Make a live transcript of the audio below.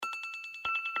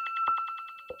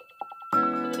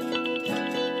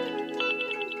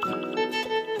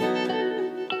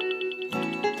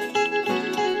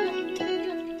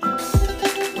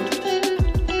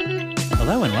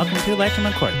welcome to Lifetime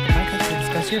on Court, the podcast to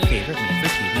discuss your favorite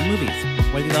made-for-TV movies.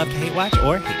 Whether you love to hate watch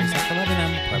or hate yourself for loving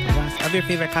them, pour up a glass of your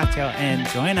favorite cocktail and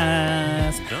join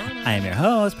us. I am your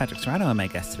host, Patrick Serrano, and my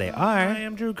guests today are... I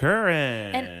am Drew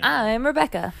Curran. And I'm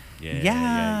Rebecca.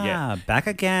 Yeah, back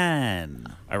again.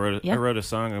 I wrote a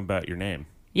song about your name.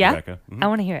 Yeah? Rebecca. I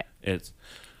want to hear it. It's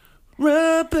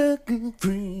Rebecca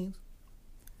Green.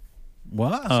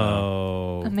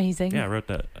 Whoa. Amazing. Yeah, I wrote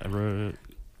that.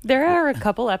 There are a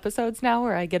couple episodes now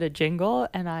where I get a jingle,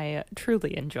 and I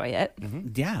truly enjoy it.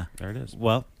 Yeah. There it is.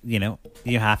 Well,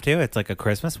 you have to. It's like a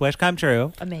Christmas wish come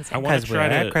true. Amazing. I want Because to we're try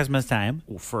at to, Christmas time.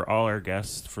 for all our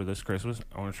guests for this Christmas,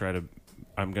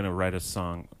 I'm going to write a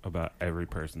song about every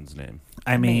person's name.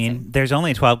 I mean, Amazing. there's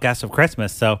only 12 guests of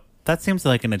Christmas, so that seems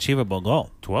like an achievable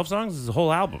goal. 12 songs is a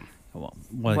whole album. Well,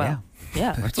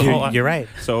 Yeah. It's a whole You're right.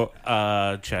 So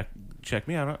check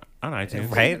me out on iTunes.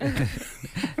 Right?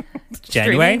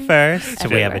 January 1st,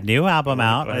 Streaming we have a new album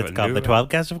out. I have It's a called new The 12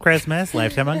 Guests of Christmas,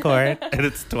 Lifetime on Court. And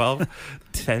it's 12,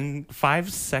 10,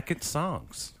 5-second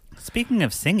songs. Speaking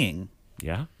of singing,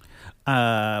 Yeah?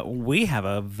 we have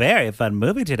a very fun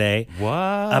movie today What?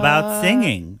 about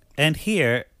singing. And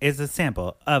here is a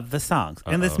sample of the songs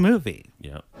in this movie.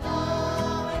 Yeah. Yeah.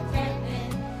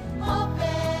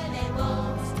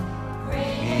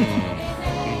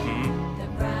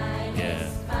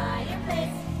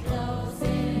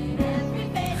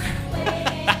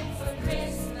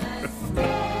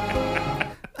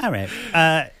 All right.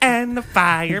 And the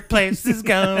fireplace is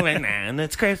going, and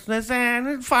it's Christmas and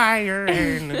it's fire.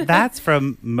 And That's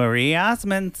from Marie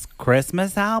Osmond's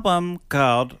Christmas album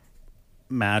called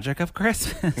Magic of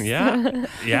Christmas. yeah,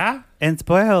 yeah. And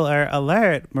spoiler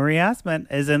alert, Marie Osmond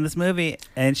is in this movie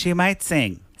and she might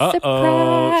sing.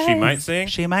 Uh-oh, she Surprise. might sing.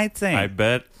 She might sing. I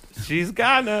bet she's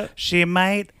gonna. She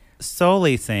might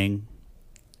solely sing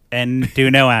and do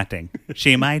no acting.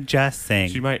 She might just sing.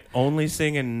 She might only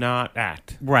sing and not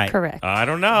act. Right. Correct. I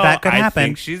don't know. That could I happen.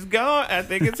 think she's going. I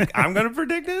think it's. I'm gonna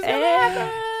predict it's gonna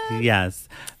happen. Yes.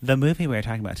 The movie we're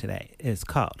talking about today is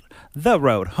called The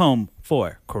Road Home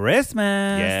for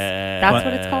Christmas. Yeah, That's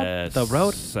what it's called? The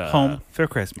Road Home for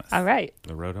Christmas. All right.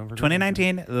 The Road Home for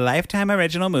 2019 Lifetime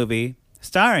original movie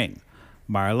starring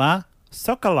Marla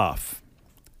Sokoloff,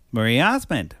 Marie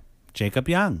Osmond, Jacob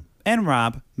Young, and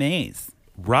Rob Mays.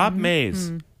 Rob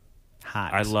Mays.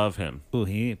 Hot. I love him. Ooh,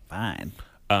 he fine.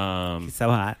 Um, He's so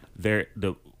hot. there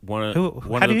the one.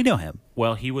 How do you know him?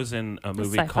 Well, he was in a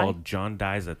movie sci-fi? called John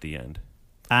Dies at the End.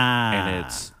 Ah. And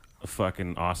it's a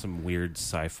fucking awesome, weird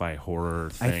sci-fi horror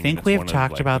thing. I think It's we've one of,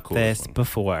 talked like, the about coolest this ones.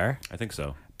 before I think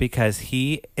so. because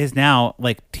he is now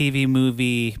like TV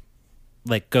movie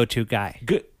like go-to guy.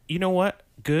 Good. You know what?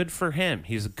 Good for him.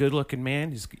 He's a good-looking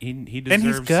man. He deserves.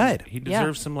 he's good. He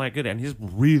deserves some like good, and he's a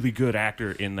really good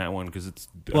actor in that one because it's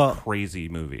a crazy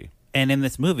movie. And in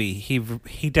this movie,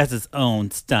 he does his own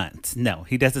stunts. No,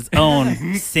 he does his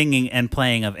own singing and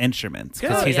playing of instruments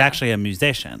because Good. he's Yeah. actually a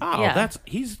musician. Oh, Yeah.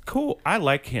 he's cool. I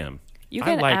like him. You I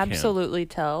can like him. absolutely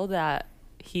tell that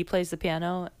he plays the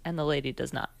piano and the lady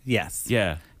does not. Yes.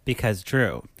 Yeah. Because,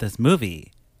 Drew, this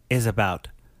movie is about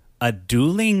a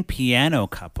dueling piano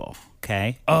couple,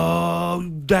 okay? Oh,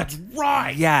 that's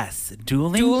right. Yes,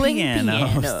 dueling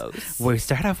pianos. We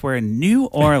start off, we're in New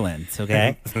Orleans,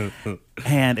 okay?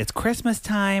 And it's Christmas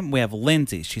time. We have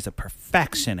Lindsay. She's a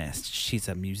perfectionist. She's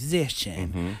a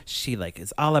musician. She like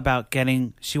is all about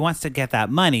she wants to get that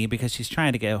money because she's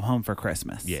trying to get home for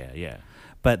Christmas. Yeah, yeah.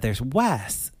 But there's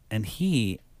Wes, and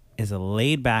he is a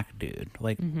laid back dude.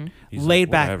 Like He's laid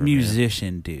like, back whatever,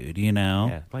 musician dude, you know?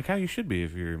 Yeah, like how you should be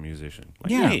if you're a musician.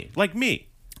 Like Yeah. me. Like me.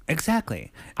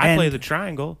 Exactly. I And- play the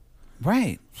triangle.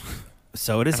 Right.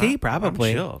 So does And he I'm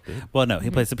probably. chill, dude. Well, no, he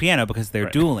plays the piano because they're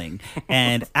Right. dueling,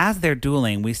 and as they're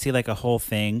dueling, we see like a whole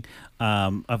thing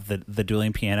of the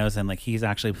dueling pianos, and like he's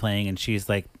actually playing, and she's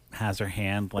like has her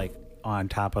hand like on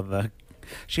top of the.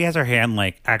 She has her hand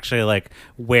like actually like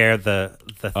where the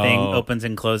thing Oh. opens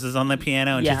and closes on the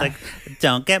piano, and Yeah. she's like,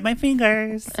 "Don't get my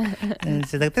fingers." And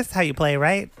she's like, "This is how you play,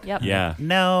 right?" Yep. Yeah.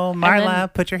 No, Marla, then-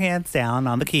 put your hands down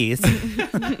on the keys.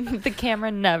 The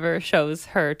camera never shows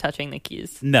her touching the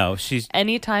keys. No, she's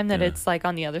Anytime that it's like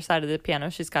on the other side of the piano,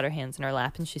 she's got her hands in her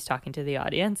lap and she's talking to the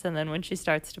audience. And then when she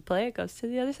starts to play, it goes to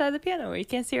the other side of the piano where you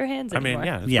can't see her hands I anymore.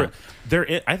 mean, yeah.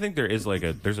 Yeah. I think there is like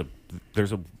there's a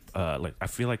like I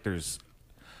feel like there's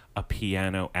a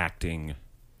piano acting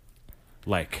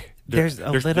like There's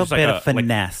a little bit of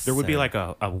finesse there would be or- like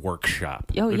a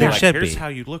workshop. Oh, It'd be yeah. There like, should here's be. how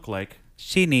you look like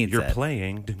she needs you're it.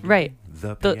 playing Right.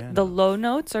 the The piano. low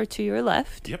notes are to your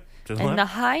left. Yep. To the And the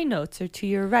left. high notes are to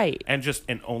your right. And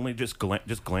only just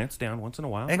glance down once in a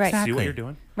while. Exactly. See what you're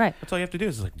doing. Right. That's all you have to do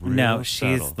is like real No,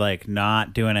 she's subtle. like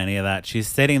not doing any of that. She's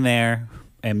sitting there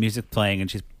and music playing, and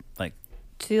she's like,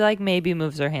 She like maybe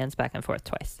moves her hands back and forth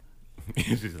twice.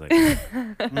 she's like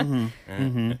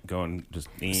going just.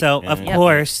 so of Yep.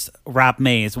 course Rob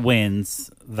Mays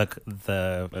wins the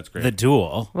That's great. the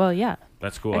duel. Well, yeah.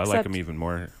 That's cool. I like Except him even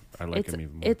more. I like It's him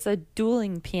even more. it's a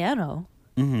dueling piano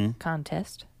Mm-hmm.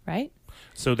 contest, right?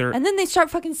 So they're And then they start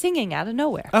fucking singing out of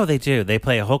nowhere. Oh, they do. They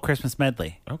play a whole Christmas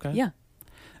medley, okay. Yeah.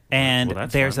 and Well,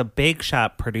 that's there's fun. a big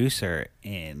shot producer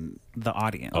in the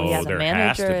audience. Oh, yeah, the there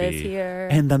has to manager is be. here.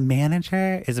 And the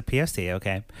manager is a POC,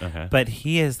 okay? Okay. But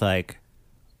he is like,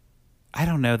 I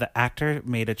don't know, the actor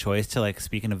made a choice to like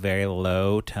speak in a very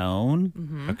low tone.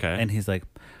 Mm-hmm. Okay. And he's like,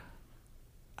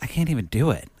 I can't even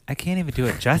do it. I can't even do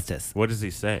it justice. What does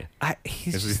he say?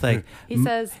 He's Is he- just like, He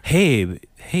says- hey,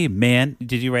 man,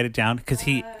 did you write it down? Because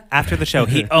after the show,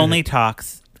 he only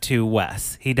talks to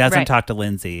Wes. He doesn't Right. talk to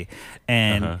Lindsay.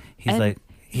 And Uh-huh. he's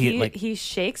And like, he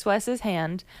shakes Wes's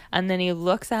hand and then he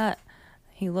looks at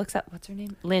what's her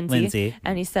name? Lindsay.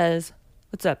 And he says,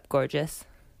 "What's up, gorgeous?"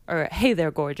 Or "Hey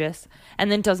there, gorgeous." And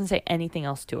then doesn't say anything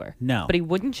else to her. No. But he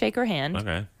wouldn't shake her hand.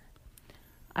 Okay.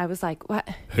 I was like, "What?"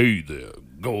 Hey there,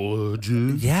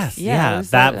 gorgeous. yes, Yeah, yeah, it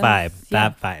was that like- vibe. yeah.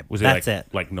 That vibe. Was That's it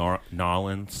it. like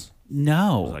Nolans?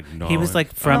 No, was like he was Nolan?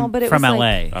 like from No, but it from was LA.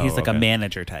 like- Oh, He's like a okay.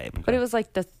 manager type. But it was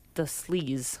like the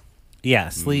sleaze. Yeah,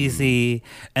 sleazy.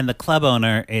 And the club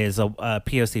owner is a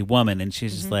POC woman, and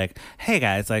she's just like, "Hey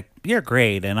guys, like you're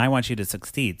great, and I want you to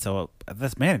succeed." So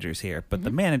this manager's here, but the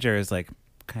manager is like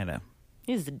kind of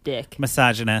He's a dick.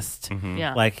 misogynist.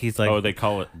 Yeah. Like he's like, Oh, they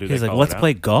call it. Do he's they like, call let's it out?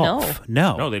 play golf.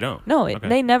 No, No, they don't. No, Okay.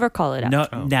 they never call it out. no,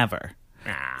 Oh. never.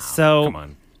 Ah, So- come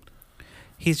on.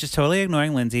 He's just totally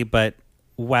ignoring Lindsay, but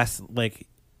Wes like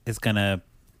is gonna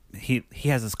he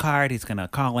has his card, he's gonna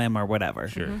call him or whatever.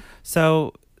 Sure.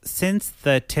 So since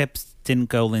the tips didn't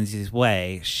go Lindsay's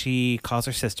way, she calls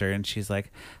her sister and she's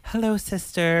like, "Hello,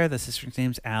 sister." The sister's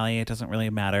name's Allie. It doesn't really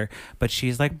matter, but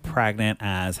she's like pregnant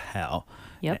as hell.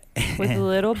 Yep. With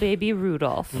little baby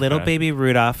Rudolph. Little Okay. baby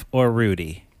Rudolph or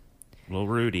Rudy. Little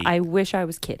Rudy. I wish I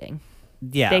was kidding.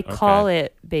 Yeah. They call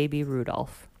it baby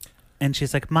Rudolph. And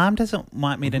she's like, "Mom doesn't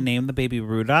want me to name the baby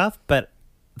Rudolph, but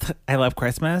I love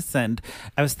Christmas, and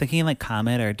I was thinking like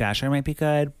Comet or Dasher might be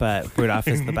good, but Rudolph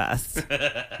is the best."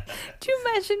 Do you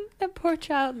imagine that poor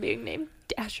child being named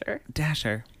Dasher?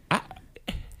 Dasher.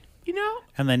 you know,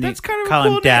 And then That's you kind of a call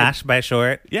cool him name. Dash by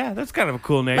short. yeah, that's kind of a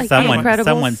cool name. Like The Incredibles?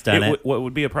 Someone's done it. What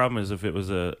would be a problem is if it was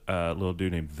a little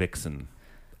dude named Vixen.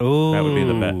 Ooh, That would be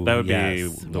the best. That would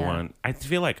yes. be the Yeah. one. I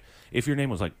feel like if your name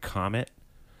was like Comet,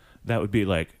 that would be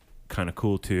like kind of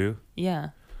cool too. Yeah.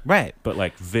 Right. But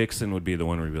like Vixen would be the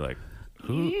one where you'd be like,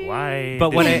 who? Why? But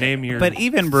did what you it, name your but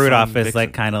even son Rudolph is Vixen?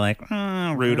 like kind of like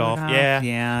Rudolph. Yeah,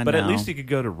 yeah. But at no. least you could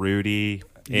go to Rudy.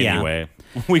 Yeah. Anyway,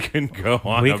 we can go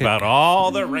on We could- about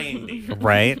all the reindeer.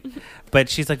 right. But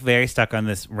she's like very stuck on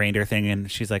this reindeer thing, and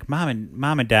she's like, "Mom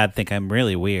and Dad think I'm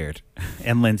really weird,"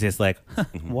 and Lindsay's like,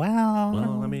 "Well,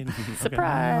 Well, I mean, okay.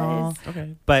 Surprise.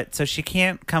 Okay. But so she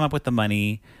can't come up with the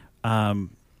money,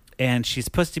 and she's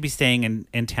supposed to be staying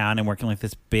in town and working like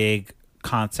this big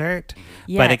concert,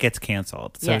 Yeah. but it gets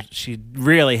canceled. So Yeah. she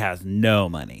really has no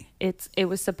money. It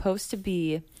was supposed to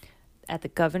be at the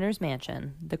governor's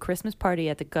mansion, the Christmas party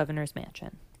at the governor's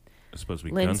mansion. It's supposed to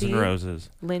be Lindsay- Guns N' Roses.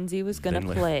 Lindsay was going Then to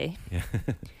li- play, Yeah.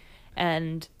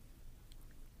 and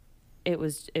it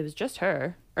was just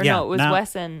her. Or Yeah, no, it was no.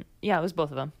 Wes and it was both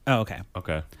of them. Oh, okay.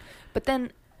 Okay. But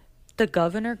then the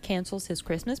governor cancels his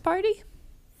Christmas party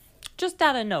just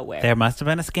out of nowhere. There must have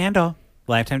been a scandal.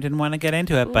 Lifetime didn't want to get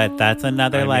into it, but that's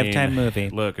another I Lifetime mean, movie.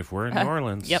 Look, if we're in New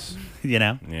Orleans, Yep. You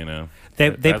know, you know, they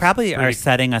that's probably are pretty-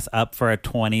 setting us up for a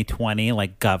 2020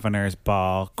 like governor's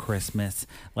ball Christmas,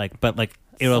 but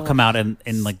it'll come out in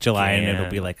like July and it'll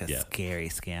be like a Yeah. scary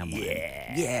scam.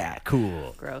 Yeah,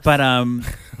 cool. Gross. But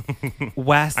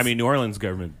Wes. I mean, New Orleans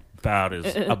government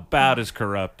about as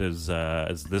corrupt as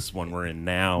this one we're in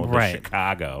now, the Right.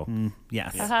 Chicago.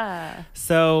 yes. Aha.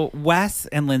 So Wes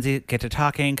and Lindsay get to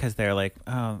talking because they're like,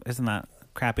 "Oh, isn't that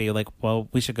crappy?" Like, well,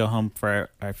 we should go home for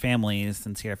our families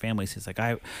and see our families. He's like,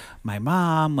 my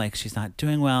mom, like, she's not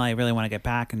doing well. I really want to get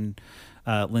back. And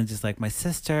Lindsay's like, my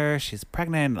sister, she's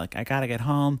pregnant. Like, I gotta get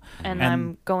home. And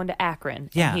I'm going to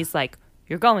Akron. Yeah. And he's like,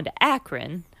 "You're going to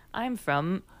Akron? I'm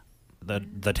from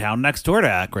the town next door to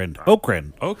Akron,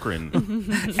 Okran.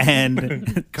 Okran,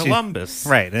 And Columbus.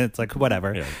 Right. And it's like,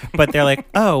 whatever. Yeah. But they're like,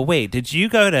 oh, wait, did you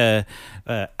go to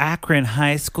Akron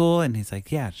High School? And he's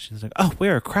like, yeah. She's like, oh,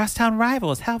 we're crosstown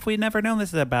rivals. How have we never known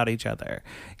this about each other?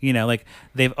 You know, like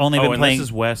they've only Oh, been and playing this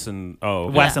is Wes and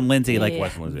Wes Yeah. and Lindsay. Like Yeah.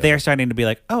 Wes and Lindsay, they're yeah. starting to be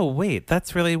like, oh, wait,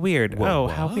 that's really weird. Whoa, oh,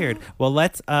 how what? weird. Well,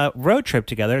 let's road trip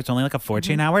together. It's only like a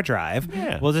 14-hour drive.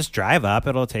 Yeah. We'll just drive up.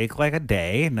 It'll take like a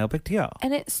day. No big deal.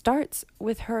 And it starts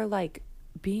with her like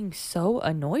being so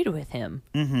annoyed with him.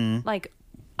 Mm-hmm. Like,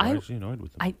 Why is she annoyed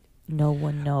with him? no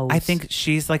one knows. I think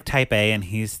she's like type A and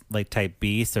he's like type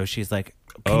B. So she's like,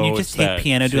 can you Oh, just it's take that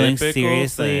piano dueling typical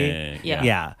seriously? thing. Yeah.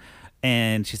 Yeah.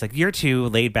 And she's like, you're too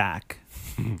laid back.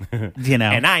 You know?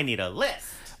 I need a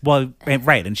list. Well,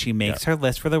 right. And she makes her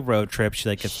list for the road trip. She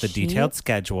like gets the detailed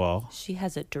schedule. she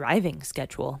has a driving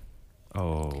schedule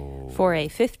Oh. for a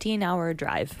 15-hour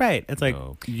drive. Right. It's like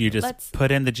No. you just Let's- put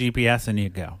in the GPS and you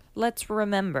go. Let's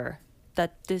remember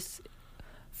that this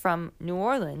from New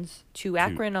Orleans to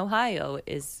Akron, Ohio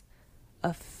is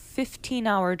a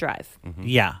 15-hour drive.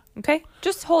 Yeah. Okay?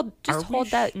 Just hold Are we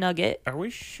that nugget. Are we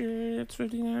sure it's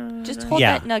 15 hours? Just hold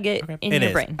Yeah. that nugget in It your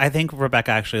is. brain. I think Rebecca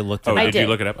actually looked at Oh, I did you did.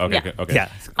 look it up? Okay, Yeah. good. Okay. Yeah.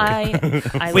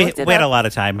 I We looked it had a up. lot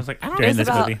of time was like, I don't during It was this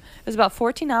about movie. it was about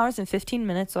 14 hours and 15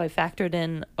 minutes, so I factored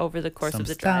in over the course Some of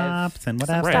the drive. stops and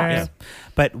some whatever. Right, yeah.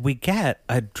 But we get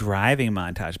a driving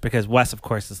montage because Wes, of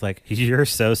course, is like, "You're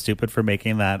so stupid for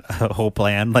making that whole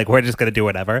plan. Like, we're just gonna do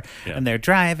whatever." Yeah. And they're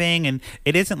driving, and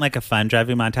it isn't like a fun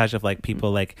driving montage of like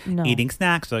people like No. eating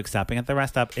snacks or like stopping at the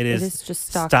rest stop. It is is just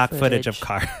stock footage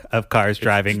of cars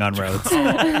driving on roads.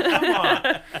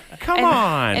 Come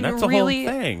on. and That's really,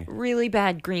 the whole thing. really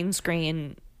bad green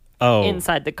screen Oh,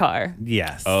 inside the car.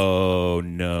 yes. Oh,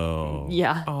 no.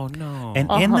 Yeah. Oh, no. And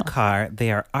in the car,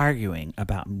 they are arguing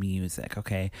about music,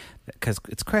 okay? Because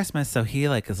it's Christmas, so he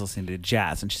like is listening to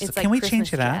jazz, and she's It's like, "Can like we change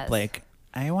it Christmas up? jazz. Like,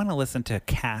 I want to listen to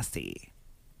Cassie,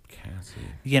 Cassie.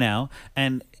 you know?"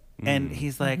 And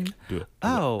he's like, Do it.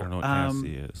 "Oh, I don't know what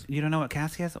Cassie is. you don't know what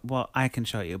Cassie is? Well, I can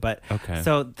show you." But Okay.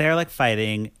 so they're like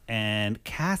fighting, and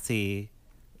Cassie,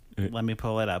 let me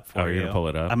pull it up for Oh, you. you're gonna pull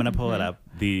it up? I'm gonna pull it up.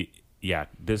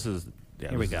 This is. Yeah,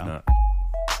 Here we this is go. not-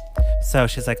 So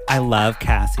she's like, "I love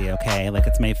Cassie, okay? Like,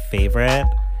 it's my favorite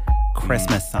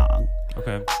Christmas song."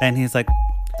 Okay. And he's like,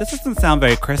 "This doesn't sound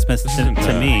very Christmas isn't,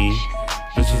 to me."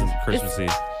 This isn't Christmassy.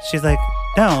 She's like,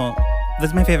 "No, this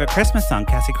is my favorite Christmas song,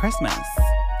 Cassie Christmas."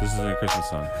 This isn't a Christmas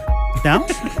song. No?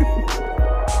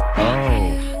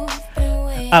 Oh.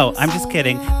 Oh, I'm just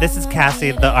kidding. This is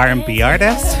Cassie, the R&B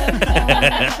artist.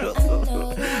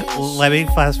 Let me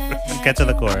get to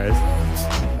the chorus.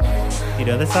 You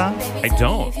know this song? I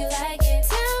don't.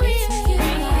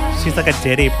 She's like a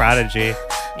Diddy prodigy,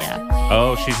 Yeah.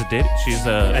 Oh, she's a Diddy. She's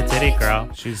a Diddy girl.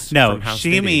 She's No, from House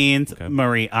she Diddy. means Okay.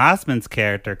 Marie Osmond's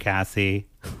character, Cassie.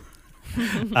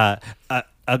 A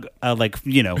like,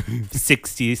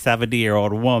 60,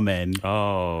 70-year-old woman.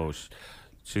 Oh,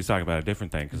 she's talking about a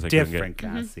different thing because they Different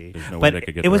couldn't get. Cassie. There's no way But they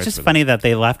could get it the was rights just for funny that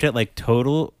they left it like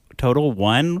total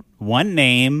one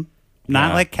name, not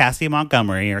Yeah. like Cassie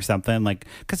Montgomery or something, like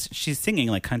because she's singing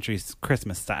like country's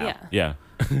Christmas style. Yeah.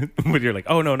 Yeah, but you're like,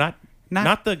 oh no, not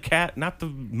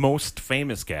the most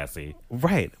famous Cassie.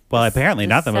 Right. Well, apparently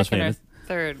not the most second or famous.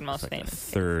 third most Like the famous.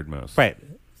 third most. Right.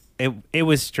 It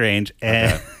was strange,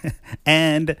 and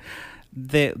and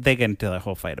they get into a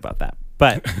whole fight about that,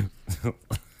 but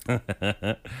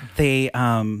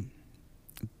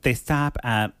they stop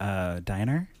at a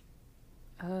diner.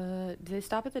 Do they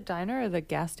stop at the diner or the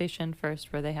gas station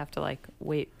first, where they have to like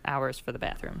wait hours for the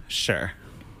bathroom? Sure.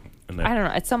 And I don't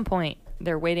know. At some point,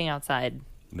 they're waiting outside.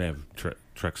 they have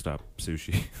truck stop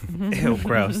sushi. Ew,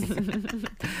 gross.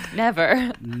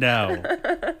 Never. No.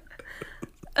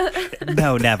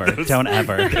 No, never. Don't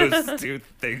ever. Those two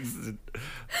things.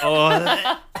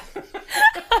 Oh,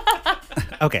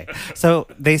 Okay, so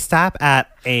they stop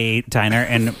at a diner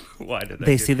and why did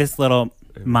they see this little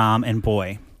mom and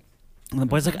boy. And the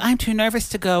boy's like, "I'm too nervous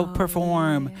to go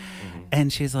perform."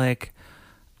 And she's like,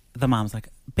 the mom's like,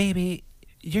 "Baby,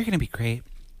 you're going to be great.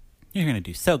 You're going to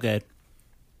do so good.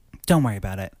 Don't worry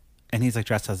about it." And he's like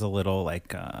dressed as a little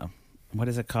like, what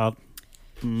is it called?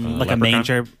 Like a leprechaun?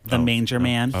 manger, the Oh, manger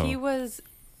man. Oh. He was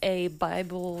a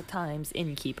Bible Times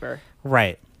innkeeper.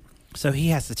 Right. So he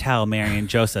has to tell Mary and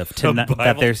Joseph to The that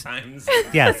Bible there's Times.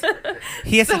 yes.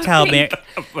 He has to tell Mary.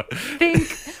 Think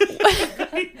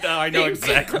No, I know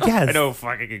exactly. Yes. I know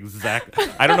fucking exactly.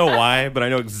 I don't know why, but I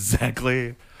know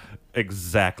exactly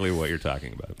what you're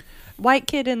talking about. white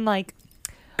kid in like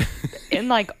In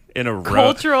a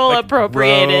cultural like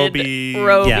appropriated roby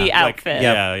roby Yeah, like- outfit.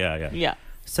 yeah. Yeah.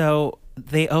 So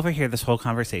they overhear this whole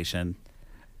conversation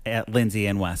at Lindsay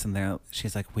and Wes, and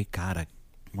she's like, we gotta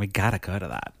go to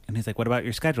that. And he's like, what about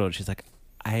your schedule? And she's like,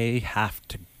 I have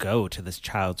to go to this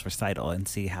child's recital and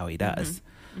see how he does.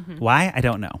 Why? I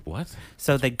don't know. What?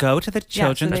 So they go to the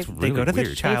children's. That's they go to the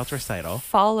weird. child's recital,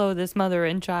 Follow this mother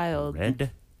and child.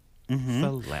 Red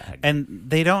flag. and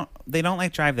they don't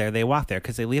like drive there. They walk there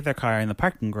because they leave their car in the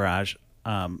parking garage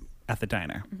at the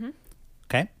diner.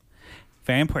 Okay,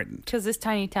 very important. Because this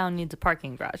tiny town needs a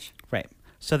parking garage. Right.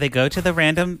 So they go to the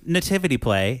random nativity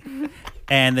play,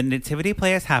 and the nativity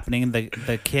play is happening.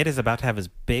 The kid is about to have his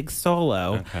big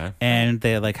solo, Okay. and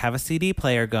they like have a CD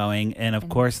player going, and of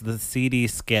course the CD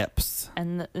skips.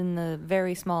 And the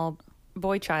very small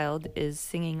boy child is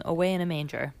singing Away in a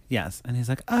Manger. Yes, and he's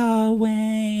like,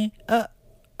 away, and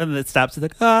it stops. He's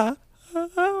like, ah.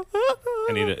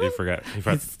 And he forgot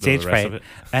the Stage rest of fright. it.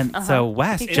 And so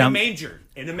Wes jumps.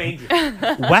 In a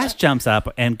manger. Wes jumps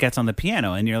up and gets on the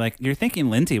piano, and you're thinking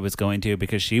Lindsay was going to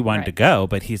because she wanted to Right. go,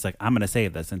 but he's like, I'm going to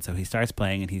save this, and so he starts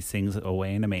playing and he sings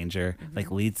 "Away in a Manger,"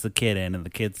 like leads the kid in, and the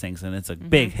kid sings, and it's a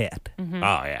big hit. Oh,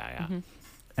 yeah.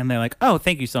 And they're like, "Oh,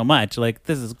 thank you so much! Like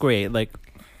this is great! Like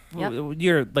Yep.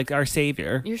 you're like our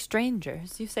savior." You're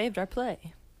strangers. You saved our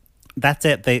play. That's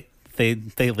it. They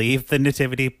leave the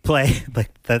nativity play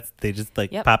they just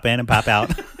like Yep. pop in and pop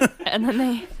out. And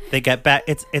then They get back.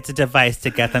 It's a device to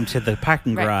get them to the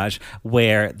parking Right. garage,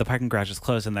 where the parking garage is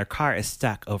closed and their car is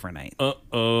stuck overnight.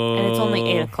 Uh-oh. and it's only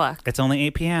 8 o'clock. It's only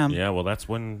 8 p.m. Yeah, well, that's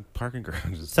when parking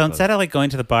garages. So instead of like going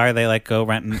to the bar, they like go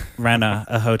rent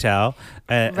a hotel.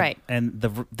 Right. And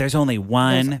there's only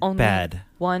one There's only bed.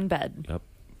 One bed. Yep.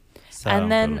 So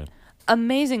And then, totally.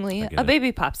 amazingly, I get a it.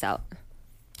 baby pops out.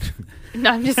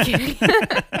 No, I'm just kidding.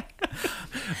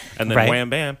 And then Right. wham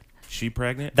bam, she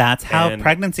pregnant. that's how And-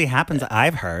 pregnancy happens.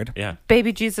 I've heard. Yeah.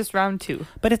 Baby Jesus round 2.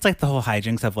 But it's like the whole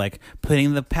hijinks of like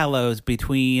putting the pillows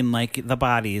between like the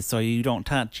bodies so you don't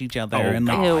touch each other. Oh, and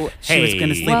like God. she was Hey. going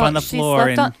to sleep Well, on the she floor slept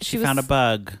and on- she she found a was-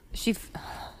 bug.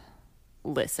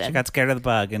 Listen. She got scared of the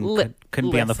bug and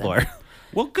couldn't be on the listen. floor.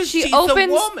 Well, because She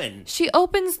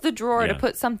opens the drawer to Yeah.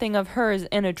 put something of hers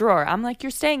in a drawer. I'm like, you're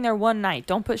staying there one night.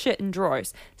 Don't put shit in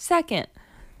drawers. Second,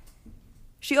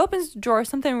 she opens the drawer,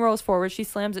 something rolls forward, she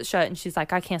slams it shut, and she's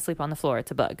like, I can't sleep on the floor. It's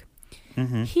a bug.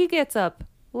 He gets up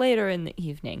later in the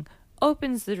evening,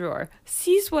 opens the drawer,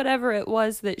 sees whatever it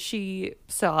was that she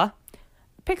saw,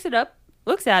 picks it up,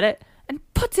 looks at it, and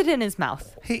puts it in his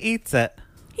mouth. He eats it.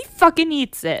 He fucking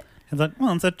eats it. He's like,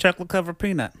 well, it's a chocolate covered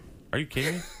peanut. Are you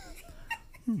kidding me?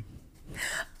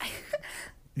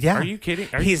 Yeah. Are you kidding?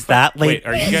 Are He's you that late. Wait,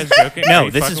 are you guys joking? Are No,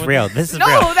 you this fucking is with real. me? This is No,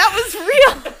 real. that was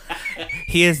real.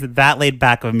 He is that laid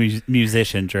back of a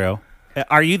musician, Drew.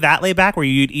 Are you that laid back where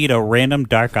you'd eat a random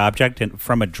dark object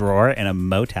from a drawer in a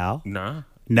motel? Nah.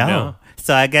 No.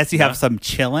 So I guess you have some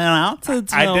chilling out to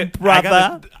do,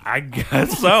 brother. I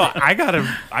guess so. I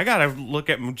gotta look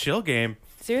at my chill game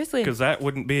Seriously. because that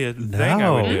wouldn't be a thing I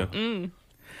would No. do.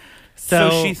 So,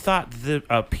 So she thought that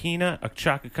a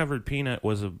chocolate covered peanut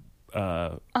was a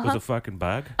fucking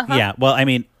bug. yeah. Well, I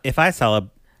mean, if I saw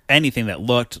anything that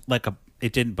looked like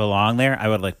it didn't belong there, I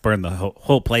would like burn the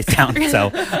whole place down.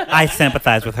 So I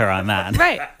sympathize with her on that.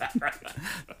 Right.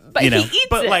 But You know. he eats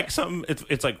But it. like something,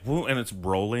 it's like woo, and it's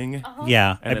rolling.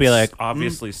 Yeah, And I'd be it's like,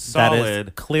 obviously that is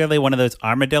solid. clearly one of those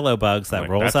armadillo bugs that Like,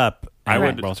 rolls that's- up. I and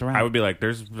would rolls around. I would be like,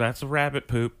 that's a rabbit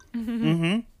poop.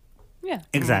 yeah.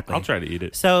 exactly. I'll try to eat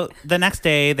it. So the next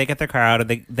day, they get their car out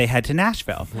and they head to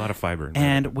Nashville. A lot of fiber in that.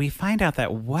 And we find out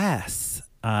that Wes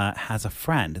has a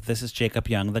friend. This is Jacob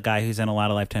Young, the guy who's in a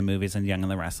lot of Lifetime movies and Young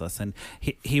and the Restless. And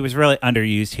he was really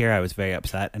underused here. I was very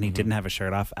upset. And he didn't have a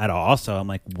shirt off at all. So I'm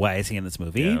like, why is he in this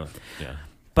movie? Yeah.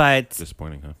 But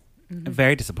Disappointing, huh?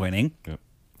 very disappointing. Yep.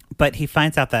 But he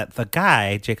finds out that the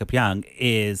guy, Jacob Young,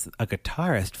 is a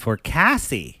guitarist for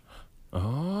Cassie.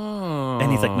 Oh. And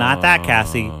he's like, not that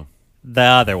Cassie, the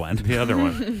other one. The other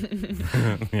one.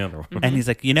 The other one. And he's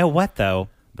like, you know what, though?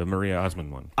 The Maria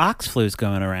Osmond one. Ox flu's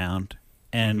going around,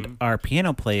 and our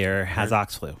piano player has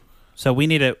ox flu. So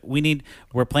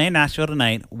we're playing Nashville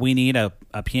tonight. We need a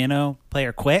piano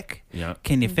player quick. Yeah.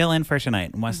 Can you fill in for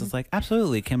tonight? And Wes is like,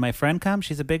 absolutely. Can my friend come?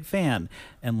 She's a big fan.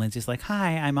 And Lindsay's like,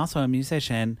 hi, I'm also a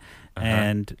musician.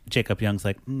 And Jacob Young's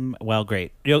like, well,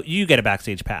 great. You get a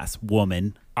backstage pass,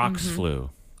 woman. Ox flu.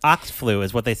 Ox flu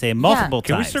is what they say multiple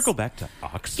Can we times. circle back to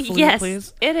ox flu, Yes,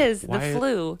 please? it is Why- the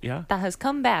flu yeah. that has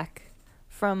come back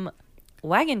from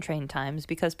wagon train times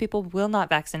because people will not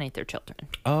vaccinate their children.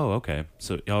 Oh, okay.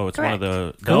 So, it's one of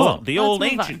the Cool. the Let's old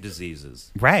move ancient on.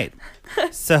 diseases. Right.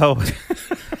 So,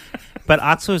 but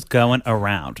Ox was going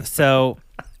around. So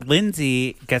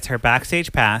Lindsay gets her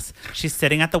backstage pass. She's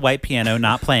sitting at the white piano,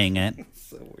 not playing it.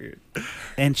 weird.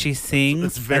 and she sings.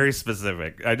 It's very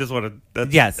specific. I just want to.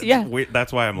 That's, Yes. it's Yeah. weird.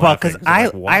 That's why I'm well, laughing. because 'cause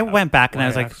I'm like, I wow, went back and I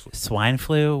was why like, ox- swine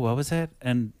flu. What was it?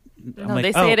 And I'm No, like,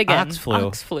 they say it again. Ox flu.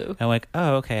 Ox flu. I'm like,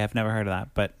 oh, okay. I've never heard of that,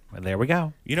 but there we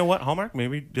go. You know what, Hallmark?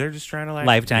 Maybe they're just trying to like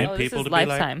Lifetime. get Oh, this people is to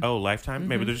Lifetime. be like, oh, Lifetime.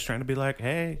 Maybe they're just trying to be like,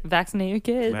 hey, Vaccinate your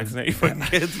kids. vaccinate your fucking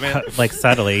kids, man. Like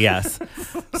subtly, yes.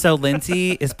 So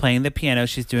Lindsay is playing the piano.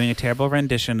 She's doing a terrible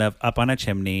rendition of "Up on a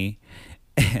Chimney,"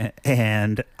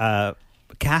 and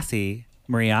Cassie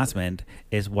Marie Osmond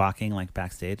is walking like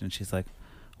backstage, and she's like,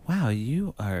 "Wow,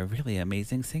 you are a really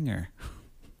amazing singer."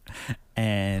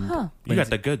 And Huh. You got Lindsay-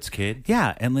 the goods, kid.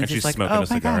 yeah, and Lindsay's she's like, smoking "Oh a my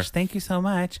cigar. gosh, thank you so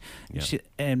much." Yeah.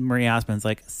 And Marie Osmond's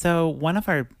like, "So one of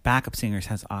our backup singers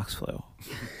has ox flu.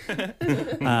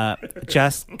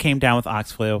 Just came down with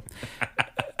ox flu."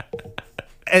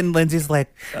 And Lindsay's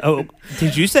like, "Oh,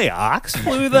 did you say ox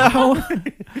flu though?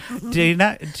 Do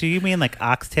you mean like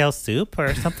oxtail soup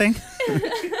or something?"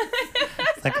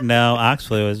 It's like, no, ox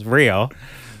flu is real.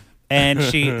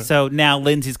 And so now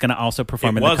Lindsay's going to also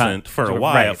perform It in the wasn't for a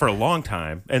while, Right. for a long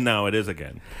time, and now it is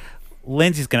again.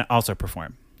 Lindsay's going to also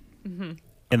perform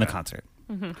in the concert.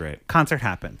 Great. Concert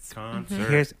happens.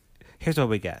 Concert. Here's what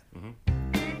we get.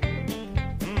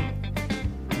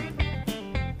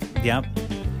 Yep.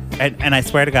 And I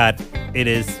swear to God, it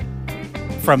is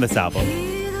from this album.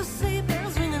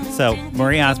 So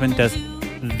Marie Osmond does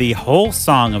the whole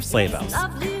song of Sleigh Bells.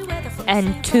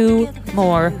 And two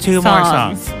more Two more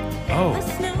songs. Oh,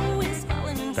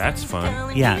 that's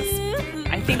fun. Yes.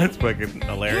 I think. That's fucking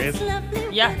hilarious.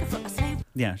 Yeah.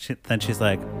 Yeah. Then she's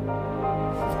like, I'm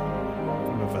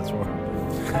gonna fast forward.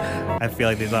 I feel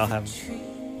like these all have.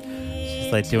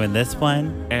 She's like doing this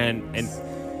one, And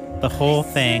the whole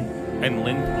thing.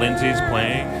 Lindsay's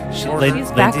playing.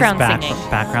 She's background singing.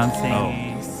 Background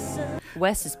singing.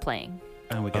 Wes is playing.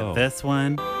 And we get Oh. this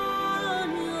one.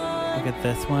 We get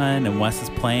this one, and Wes is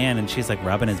playing, and she's like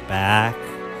rubbing his back.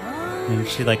 And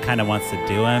she like kind of wants to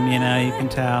do him, you know, you can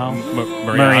tell.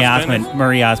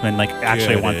 Marie Osmond like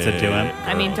actually wants to do him.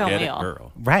 I mean, don't we all?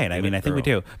 Girl. Right. Get I mean, it, I think we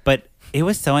girl. do. But it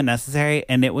was so unnecessary,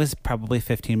 and it was probably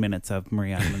 15 minutes of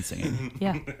Marie Osmond singing.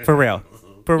 Yeah. For real.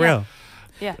 For Yeah. real.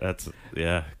 Yeah. That's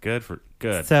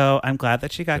good. So I'm glad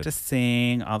that she got Good. to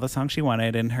sing all the songs she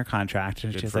wanted in her contract.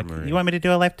 And Good she's for like, Marie. "You want me to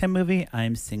do a Lifetime movie?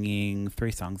 I'm singing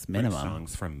 3 songs minimum.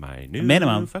 Songs from my new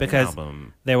Minimum, fucking because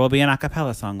album. There will be an a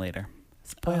cappella song later.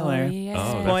 Spoiler. Oh, yeah. Oh,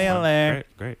 that's fun. Spoiler.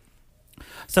 Great.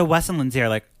 So Wes and Lindsay are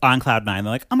like on cloud 9.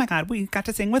 They're like, "Oh my God, we got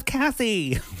to sing with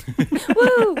Cassie."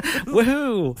 Woo!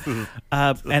 Woohoo.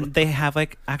 And they have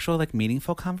like actual like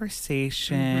meaningful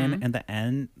conversation. And the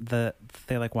end, they're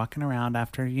like walking around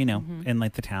after, you know, in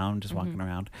like the town, just walking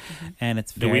around. And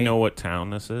it's Do very, we know what town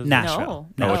this is? Nashville.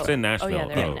 No. Oh, it's in Nashville. Oh, yeah,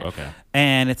 they're in Nashville. Okay.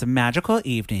 And it's a magical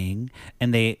evening,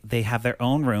 and they have their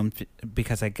own room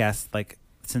because I guess like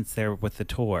since they're with the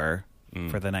tour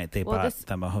for the night, they Well, bought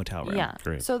them a hotel room. Yeah.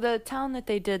 Great. So the town that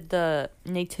they did the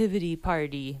nativity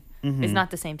party is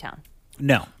not the same town.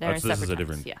 No, They're in Oh, so this separate is a towns.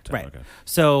 different Yeah. town. right. Okay.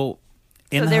 So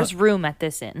in So the there's room at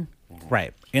this inn.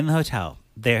 right in the hotel,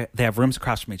 they have rooms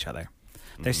across from each other.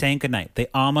 They're saying goodnight. They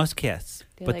almost kiss,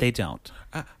 They're but like- they don't.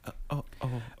 Oh.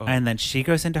 And then she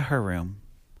goes into her room.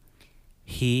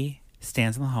 He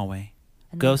stands in the hallway,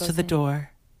 And then goes to goes the in.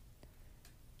 door.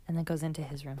 And then goes into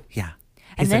his room. Yeah,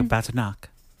 And he's like then- about to knock,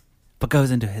 but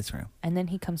goes into his room. And then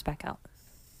he comes back out.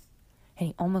 And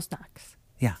he almost knocks.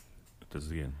 Yeah, This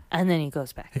is again. And then he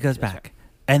goes back. he goes to his back,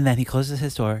 and then he closes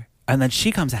his door, and then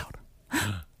she comes out.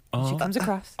 room. She comes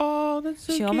across. Oh, that's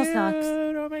so She almost knocks.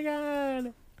 cute. Oh my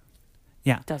god.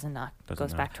 Yeah, Doesn't knock. Doesn't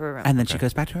goes knock. back to her room. and then she Okay.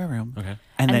 goes back to her room. Okay. And,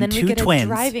 And then then we two get a twins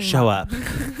driving show mom.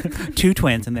 up. Two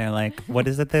twins, and they're like, "What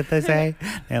is it that they say?"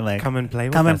 They're like, Come and play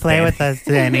with "Come and us, play Danny." with us,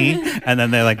 Danny." And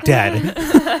then they're like, "Dead."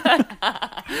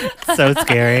 So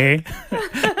scary.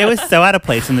 It was so out of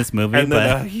place in this movie, And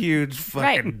then a but huge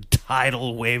fucking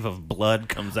tidal wave of blood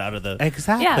comes out of the.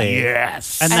 exactly.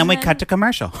 Yes. And then And we then- cut to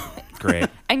commercial. Great.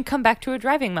 And come back to a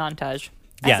driving montage.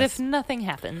 As Yes. if nothing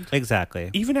happened.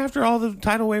 Exactly. Even after all the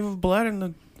tidal wave of blood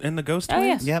and the ghost Oh,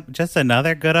 twins. yeah. Yep, just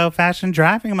another good old fashioned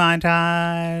driving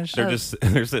montage. They're just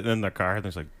they're sitting in their car and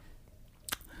there's like,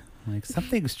 Like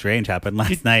something strange happened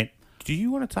last night, do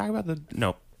you want to talk about the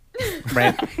no?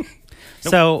 right?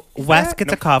 So Wes that?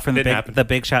 gets a Nope. call from Didn't happen. the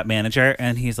big shot manager,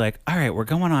 and he's like, "All right, we're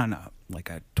going on like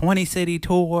a 20 city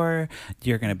tour.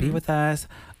 You're gonna be with us."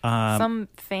 Some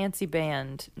fancy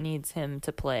band needs him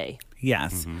to play.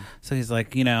 Yes. So he's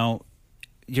like, "You know,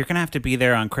 you're gonna have to be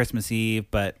there on Christmas Eve,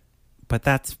 but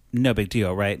that's no big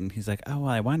deal, right?" And he's like, "Oh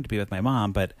well, I wanted to be with my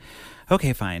mom, but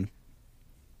okay, fine.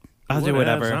 I'll do Whatevs,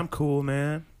 whatever. I'm cool,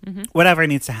 man. Whatever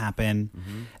needs to happen."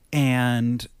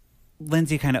 And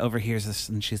Lindsay kind of overhears this,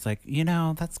 and she's like,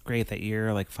 that's great that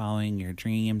you're like following your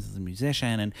dreams as a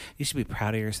musician, and you should be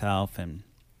proud of yourself, and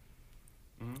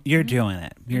you're doing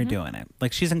it. You're doing it.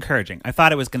 Like, she's encouraging. I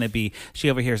thought it was going to be, she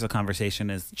overhears the conversation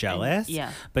as jealous,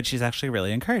 yeah. but she's actually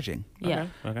really encouraging. Yeah.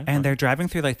 Okay. And they're driving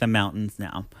through like the mountains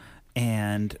now,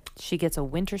 and She gets a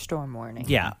winter storm warning.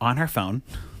 yeah, on her phone.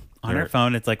 On her There-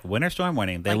 phone, it's like winter storm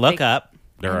warning. They Like look they- up.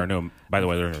 There are no. By the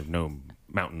way, there are no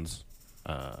mountains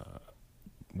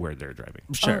where they're driving.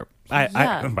 Sure.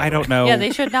 yeah. I don't know. Yeah,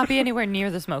 they should not be anywhere near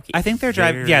the Smokies. I think they're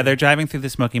driving. Yeah, they're driving through the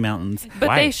Smoky Mountains. but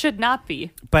Why? they should not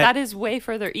be. But- that is way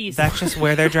further east. That's just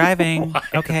where they're driving.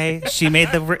 Okay, she made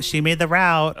the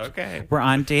route. Okay. We're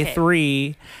on day Okay.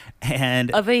 3,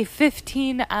 and of a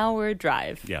 15-hour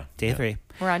drive. Yeah. day 3,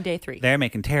 We're on day 3. they're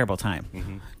making terrible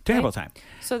time. Terrible Right. time.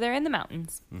 So they're in the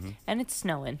mountains, and it's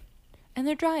snowing, and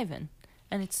they're driving,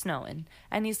 and it's snowing.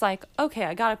 And he's like, okay,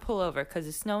 I got to pull over because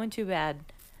it's snowing too bad.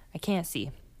 I can't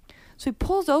see. So he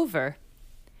pulls over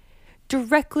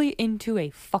directly into a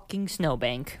fucking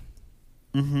snowbank.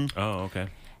 Oh, okay.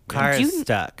 Car Do is you-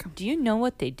 stuck. Do you know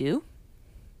what they do?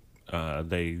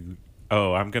 They.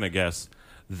 Oh, I'm gonna guess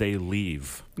they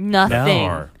leave. Nothing.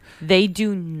 No. They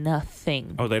do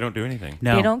nothing. Oh, they don't do anything.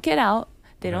 No. They don't get out.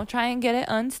 They don't try and get it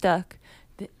unstuck.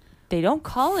 They don't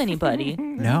call anybody.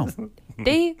 No.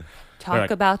 They talk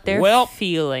like, about their "Well,"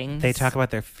 feelings. They talk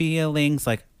about their feelings.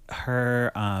 Like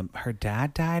her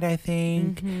dad died, I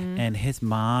think, and his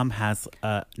mom has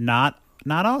not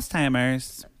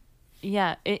Alzheimer's.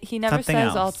 Yeah, he never Something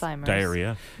says else. Alzheimer's.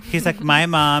 Diarrhea. He's like, my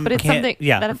mom But it's can't. something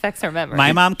Yeah, that affects her memory.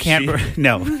 my mom can't. She-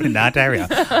 No, not diarrhea.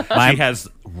 She has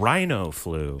rhino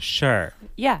flu. Sure.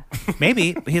 Yeah.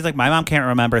 Maybe. He's like, my mom can't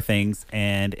remember things,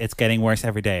 and it's getting worse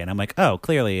every day. And I'm like, oh,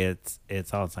 clearly it's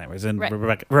Alzheimer's. And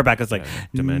Right. Rebecca's like,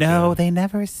 dementia. no, they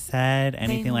never said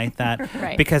anything like that.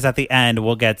 Right. Because at the end,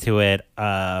 we'll get to it.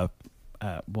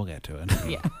 We'll get to it.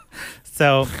 Yeah.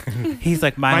 So he's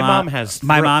like, my mom has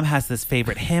my mom has this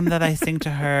favorite hymn that I sing to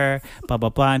her, blah blah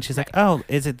blah, and she's like, oh,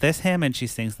 is it this hymn? And she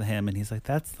sings the hymn, and he's like,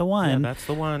 that's the Yeah, one. that's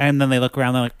the one. And then they look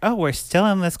around, they're like, oh, we're still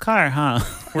in this car, huh?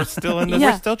 we're still in this.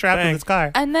 Yeah. We're still trapped in this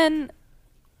car. And then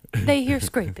they hear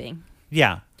scraping.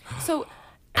 Yeah, So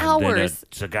And then hours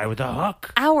it's a guy with a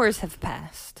hook. hours have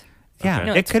passed. yeah. Okay.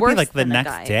 No, It it's could be worse like the than a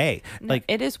next guy. day. No, Like,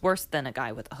 it is worse than a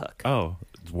guy with a hook. Oh,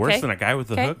 it's worse Okay. than a guy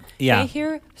with a Okay? hook. Yeah. They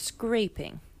hear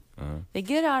scraping. They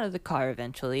get out of the car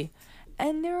eventually,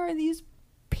 and there are these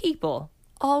people,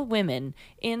 all women,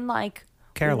 in like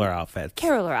caroler outfits.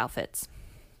 caroler outfits.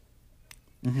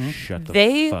 Shut the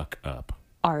They- fuck up.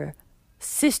 Are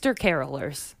sister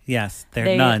carolers. Yes, they're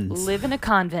They nuns. live in a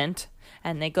convent,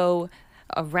 and they go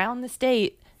around the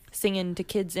state singing to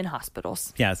kids in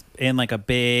hospitals. Yes, in like a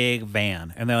big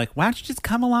van, and they're like, "Why don't you just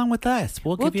come along with us?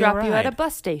 We'll We'll give drop you a ride." you at a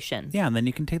bus station. Yeah, and then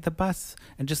you can take the bus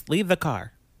and just leave the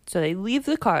car. So they leave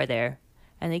the car there,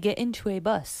 and they get into a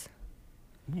bus.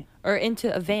 Or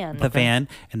into a van. The van,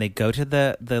 and they go to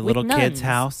the little kid's nuns.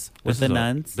 house with This the is a-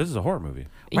 nuns, This is a horror movie.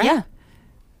 right? Yeah.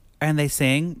 and they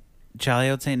sing "Jolly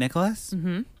Old Saint Nicholas."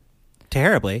 Mm-hmm.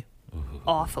 Terribly,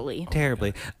 Awfully.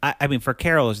 terribly. I mean, for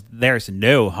carols, there's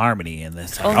no harmony in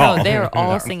this. Oh, at no, all. they're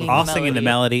all singing all the singing the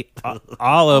melody. melody,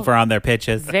 all over on their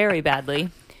pitches. Very badly.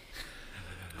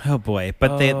 Oh boy!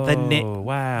 But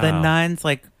Wow. the nuns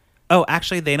like. Oh,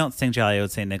 actually, they don't sing "Jolly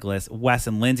Old Saint Nicholas." Wes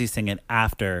and Lindsay sing it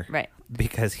after, Right.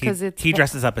 Because 'Cause it's- he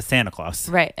dresses up as Santa Claus.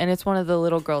 Right. And it's one of the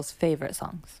little girl's favorite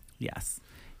songs. Yes,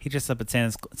 he dresses up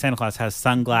as Santa Claus, has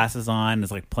sunglasses on,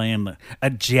 is like playing a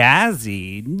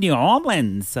jazzy New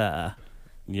Orleans. Yeah.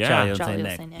 Jolly Old Jolly Saint Old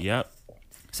Nick. Saint Nick. Yep.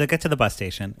 So get to the bus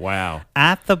station. Wow.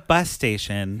 At the bus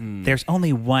station, there's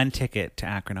only one ticket to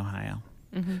Akron, Ohio.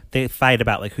 They fight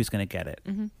about like who's going to get it,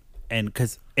 and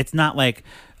because it's not like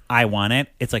I want it,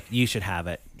 it's like you should have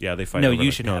it. Yeah, they fight. No, over you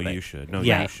like, should no, have it. you should. No,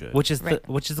 Yeah, you should. which is Right.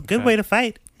 which is a good Okay. way to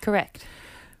fight. Correct.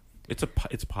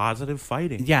 It's positive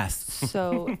fighting. Yes.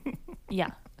 So,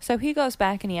 yeah. So he goes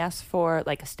back and he asks for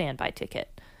like a standby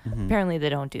ticket. Apparently, they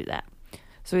don't do that.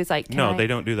 So he's like, No, "Can I-" they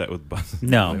don't do that with buses.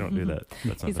 No. they don't do that.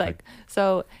 That's not He's the like, thing.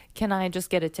 so can I just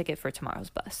get a ticket for tomorrow's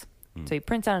bus? So he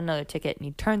prints out another ticket and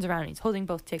he turns around and he's holding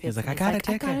both tickets. He's like, and "I got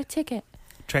a I got a ticket." ticket.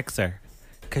 Tricks her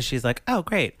because she's like, "Oh,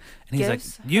 great," and he's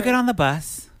Gives like, "You her- get on the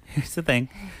bus." Here's the thing: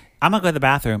 I'm gonna go to the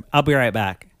bathroom. I'll be right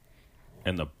back.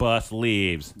 And the bus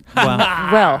leaves. Well,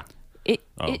 Well, it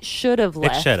Oh. it should have it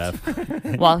left should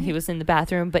have. while he was in the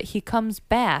bathroom, but he comes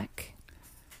back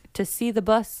to see the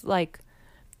bus like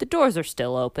the doors are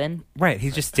still open. Right.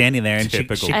 He's just standing there, and she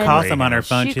Typical calls him on her Greyhound.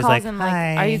 phone. She She's calls like, him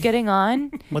 "Hi, like, "Are you getting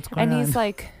on?" what's going And on?" he's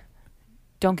like,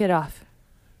 "Don't get off.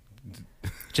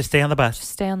 "Just stay on the bus."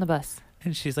 Just stay on the bus."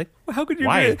 And she's like, well, "How could you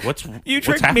Why? do it? What's You what's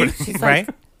tricked me, happening? She's right?"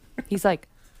 He's like,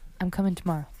 I'm coming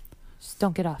tomorrow. Just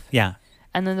don't get off. Yeah.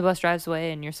 And then the bus drives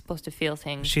away, and you're supposed to feel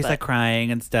things. She's but like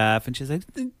crying and stuff, and she's like,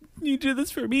 "You do this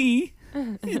for me.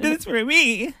 You did this for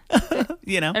me."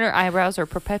 You know. and her eyebrows are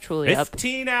perpetually up.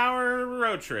 15-hour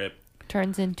road trip.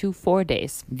 Turns into 4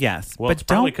 days. Yes, Well, but it's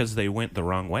probably don't. because they went the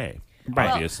wrong way. Right.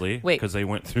 Obviously, Wait. because they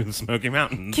went through the Smoky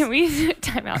Mountains. Can we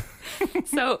time out?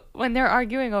 So when they're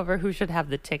arguing over who should have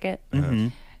the ticket, Mm-hmm.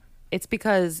 it's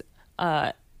because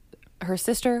her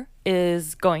sister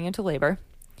is going into labor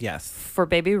Yes. for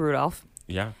baby Rudolph.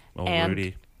 Yeah. Oh, And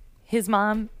Rudy. his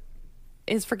mom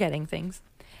is forgetting things.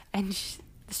 And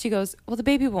she goes, well, the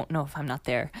baby won't know if I'm not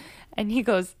there. And he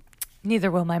goes, neither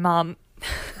will my mom.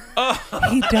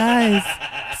 He does.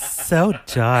 So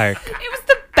dark. It was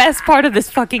the best part of this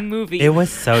fucking movie. It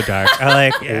was so dark. I'm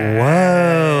like,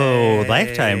 whoa,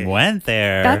 Lifetime went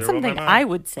there. That's Neither will my something mom. I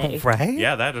would say. right?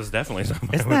 Yeah, that is definitely something.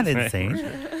 I Isn't would that say.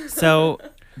 insane? So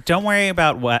don't worry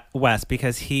about Wes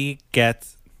because he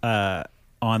gets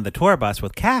on the tour bus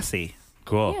with Cassie.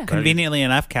 Cool. Yeah. Conveniently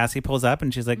enough, Cassie pulls up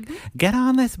and she's like, "Get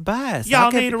on this bus. Y'all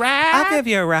I'll give- need a ride?" I'll give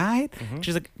you a ride."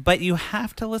 She's like, "But you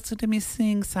have to listen to me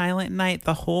sing Silent Night,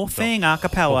 the whole thing, a The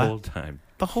cappella, whole time.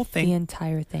 the whole The thing."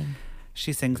 entire thing.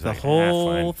 She sings He's the like,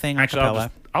 whole fine. thing a Actually,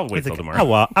 cappella. I'll wait He's till like, tomorrow. I'll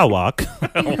walk. I'll walk.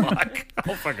 I'll walk.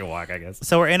 I'll fucking walk, I guess.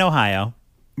 So we're in Ohio.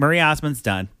 Marie Osmond's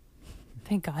done.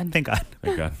 Thank God. Thank God.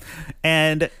 Thank God.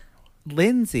 And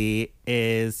Lindsay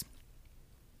is.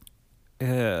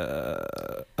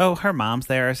 Her mom's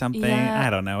there or something. Yeah. I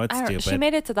don't know. It's stupid. She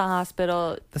made it to the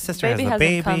hospital. The sister baby has the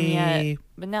hasn't come baby. yet.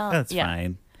 But now, That's yeah.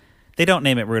 fine. They don't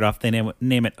name it Rudolph. They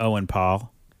name it Owen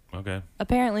Paul. Okay.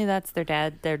 Apparently, that's their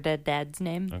dead dad's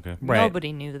name. Okay. Right.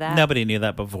 Nobody knew that Nobody knew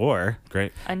that before.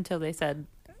 Great. until they said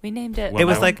we named it. Well, It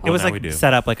was now- like well, now we like do.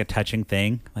 set up like a touching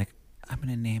thing. Like I'm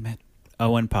gonna name it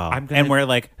Owen Paul, I'm gonna- and we're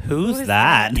like, who's Who is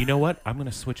that? You know what? I'm going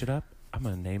to switch it up. I'm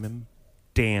going to name him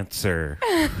Dancer.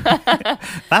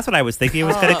 That's what I was thinking it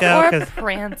was gonna go. or 'cause-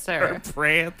 Prancer. I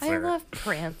Prancer. love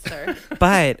Prancer.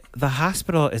 But the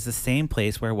hospital is the same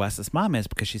place where Wes's mom is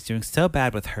because she's doing so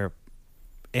bad with her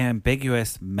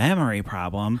ambiguous memory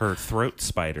problem. Her throat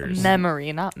spiders.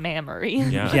 Memory, not mammary.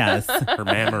 Yeah. Yes. Her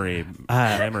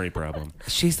memory problem.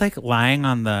 She's like lying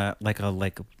on the like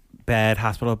bed,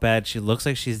 hospital bed. She looks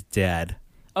like she's dead.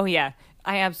 Oh yeah,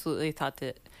 I absolutely thought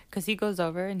that because he goes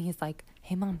over and he's like,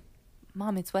 "Hey mom,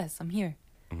 it's Wes. I'm here.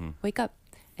 Wake up,"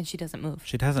 and she doesn't move.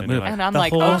 She doesn't And you're move. like- And I'm The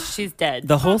like, whole- "Oh, she's dead."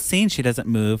 The whole scene, she doesn't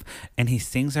move, and he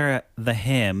sings her the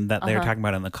hymn that they were talking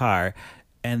about in the car,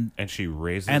 and And she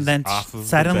raises then off of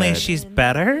suddenly the bed. she's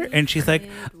better, and she's like,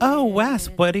 "Oh, Wes,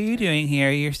 what are you doing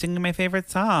here? You're singing my favorite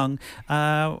song.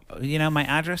 My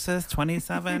address is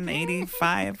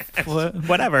 2785,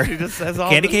 whatever. She just says all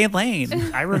Candy the- Cane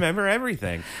Lane." I remember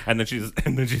everything. And then she's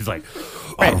like,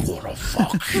 Right. I wanna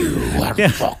fuck you. I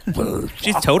fuck you.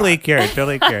 She's totally cured,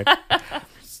 totally cured.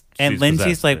 And She's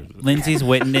Lindsay's possessed. Lindsay's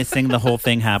witnessing the whole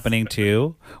thing happening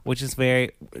too, which is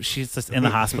she's just in the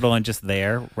hospital and just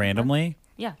there randomly.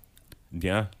 yeah,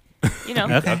 Yeah. you know.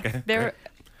 Okay. There.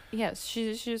 Yes,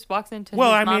 she just walks into. Well,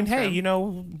 his I mean, mom's hey, room. you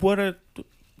know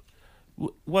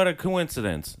what a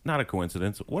coincidence. Not a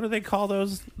coincidence. What do they call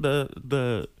those?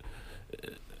 The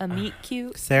a meet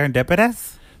cute.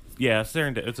 Serendipitous? yeah,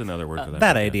 serendip. It's another word for that.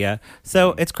 That Yeah. idea.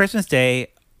 So it's Christmas Day.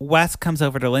 Wes comes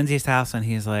over to Lindsay's house and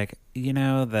he's like,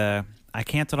 I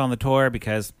canceled on the tour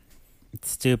because it's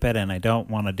stupid and I don't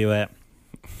want to do it.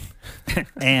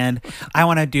 And I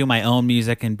want to do my own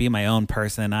music and be my own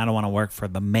person. I don't want to work for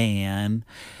the man.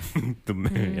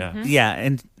 Yeah. Yeah,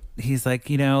 and he's like,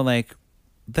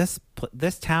 this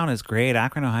town is great.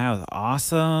 Akron, Ohio is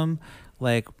awesome.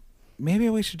 Like, maybe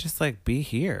we should just be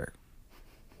here,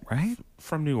 right?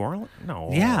 From New Orleans? No.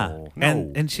 Yeah,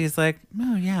 No. and she's like,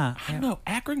 oh yeah, I don't know.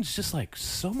 Akron's just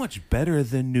so much better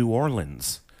than New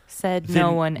Orleans. Said Than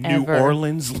no one New ever.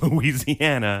 Orleans,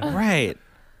 Louisiana. right.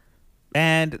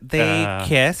 And they Uh.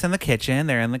 kiss in the kitchen.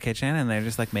 They're in the kitchen and they're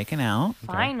just making out.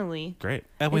 Finally, Great.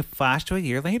 And we flash to a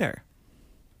year later.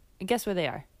 guess where they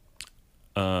are?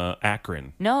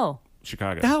 Akron, No,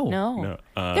 Chicago. no,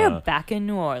 No. they're back in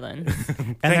New Orleans. And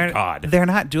Thank they're, God. They're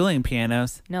not dueling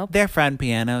pianos. Nope. They're friend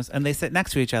pianos. And they sit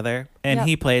next to each other. And Yep.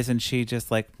 he plays and she just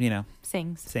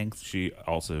Sings. sings. She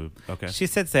also okay. She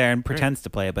sits there and pretends to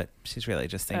play, but she's really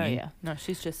just singing. Oh yeah, no,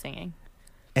 she's just singing.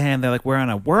 And they're like, we're on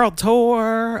a world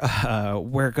tour.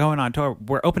 We're going on tour.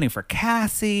 We're opening for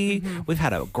Cassie. Mm-hmm. We've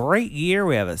had a great year.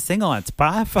 We have a single on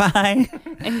Spotify.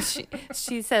 And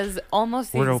she says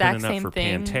almost the We're exact opening up same for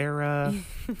thing. Pantera.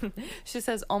 She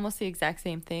says almost the exact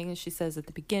same thing as she says at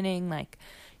the beginning, like,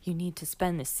 you need to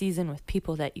spend this season with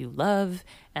people that you love.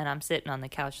 And I'm sitting on the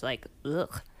couch like,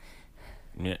 ugh.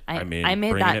 Yeah, I made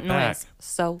bringing that it back. noise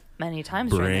so many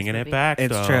times. during Bringing this it movie. back.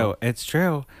 It's though. true. It's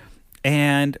true.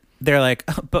 And they're like,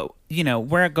 but,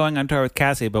 we're going on tour with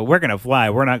Cassie, but we're going to fly.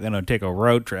 We're not going to take a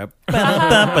road trip.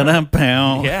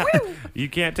 Yeah, you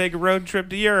can't take a road trip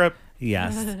to Europe.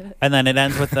 Yes. And then it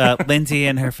ends with Lindsay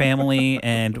and her family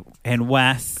and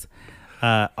Wes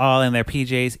all in their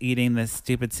PJs eating this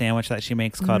stupid sandwich that she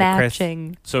makes called a Chris.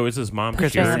 Matching. So is his mom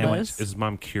Chris cured? sandwich. Is his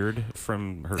mom cured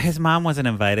from her? His mom wasn't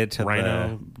invited to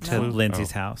Rhino to flu?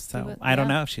 Lindsay's Oh. house, so But, I don't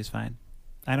yeah. know if she's fine.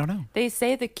 I don't know. They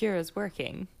say the cure is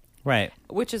working, Right.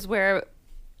 which is where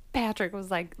Patrick was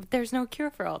like, "There's no cure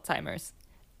for Alzheimer's,"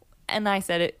 and I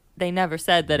said it. They never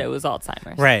said that it was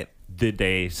Alzheimer's. Right. Did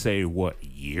they say what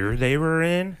year they were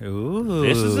in? Ooh.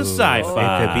 This is a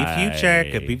sci-fi. It could be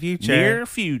future. Could be future. Near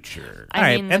future. I All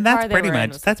right, mean, the and car that's they pretty were in much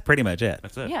was- that's pretty much it.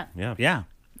 That's it. Yeah. Yeah. Yeah.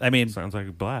 I mean, Sounds like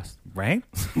a blast. right?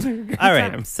 All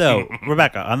right. So,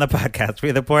 Rebecca, on the podcast, we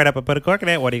either pour it up and put a cork in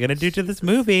it. What are you going to do to this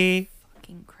movie?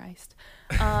 Fucking Christ.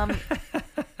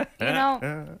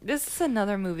 This is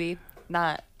another movie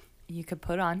that you could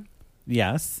put on,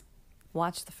 Yes.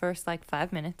 watch the first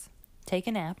 5 minutes, take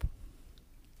a nap,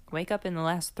 wake up in the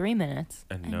last 3 minutes,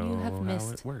 And and know you have how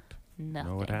missed it worked. nothing.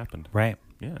 Know what happened. Right.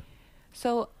 Yeah.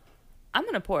 So I'm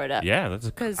gonna pour it up. Yeah, that's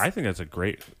 'Cause I think that's a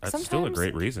great. That's still a sometimes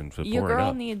great reason to Your pour it girl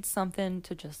up. needs something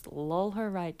to just lull her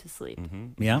right to sleep.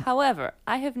 Yeah. However,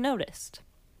 I have noticed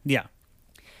Yeah.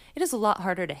 it is a lot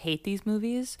harder to hate these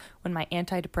movies when my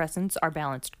antidepressants are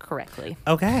balanced correctly.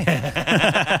 Okay.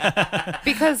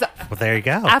 Because Well, there you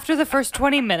go. after the first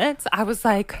 20 minutes, I was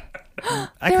like, I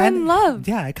they're kinda- in love.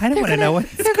 Yeah, I kind of They're want to know gonna-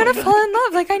 what. they're gonna fall in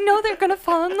love. I know they're gonna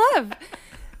fall in love.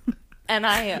 And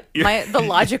the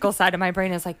logical side of my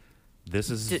brain is like, This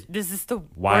is this is the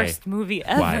Why? worst movie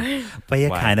ever. why. But you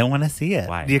Why? kind of want to see it.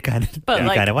 Why? You kind of. But, you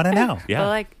like- kind of want to know. Yeah.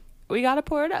 But we gotta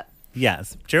pour it up.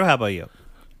 Yes. Drew, how about you?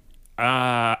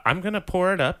 I'm gonna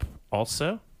pour it up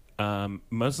also,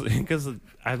 mostly because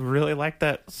I really like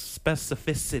that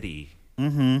specificity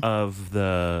of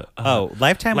the.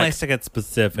 Lifetime like, likes to get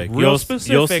specific. real You'll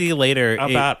specific see later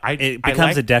about- it I becomes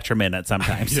like- a detriment at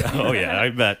sometimes. Oh yeah, I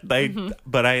bet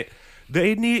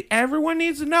everyone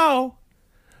needs to know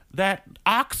that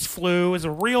ox flu is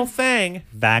a real thing.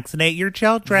 Vaccinate your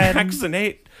children.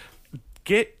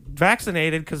 Get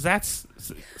vaccinated because that's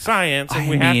science, and I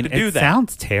we mean, have to do it that.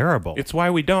 sounds terrible. It's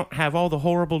why we don't have all the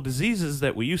horrible diseases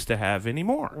that we used to have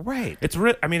anymore. Right. It's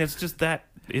I mean, it's just that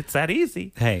it's that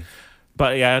easy. Hey,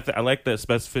 But yeah, I like the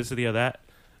specificity of that,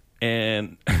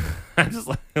 and I just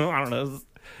like I don't know, it's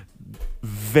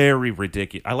very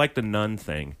ridiculous. I like the nun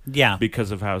thing, Yeah.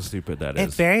 because of how stupid that it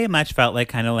is. very much felt like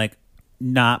kind of like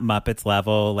not Muppets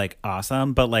level, like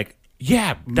awesome, but like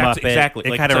Yeah, that's Muppet. exactly. It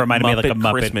like, kinda it's reminded me like a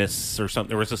Muppet- Christmas or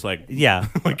something. It was just like yeah,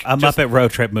 Like, a just- Muppet road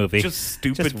trip movie. just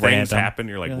stupid Just things random. happen.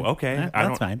 You're like, You're well, like, okay, that's I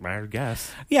don't. fine. I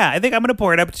guess. Yeah, I think I'm gonna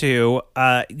pour it up too.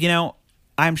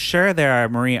 I'm sure there are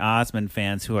Marie Osmond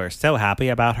fans who are so happy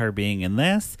about her being in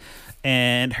this,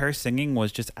 and her singing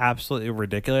was just absolutely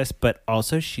ridiculous. But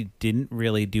also, she didn't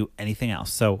really do anything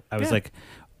else. So I was Yeah. like,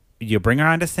 you bring her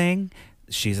on to sing.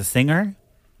 She's a singer.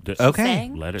 Just Okay,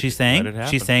 sang? Let it. she sang. Let it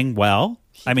happen. She sang well.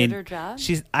 She I mean, did her job?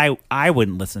 she's. I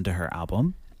wouldn't listen to her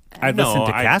album. I'd No, listen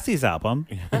to I- Cassie's album.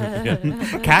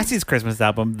 Cassie's Christmas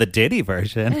album, the Diddy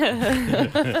version.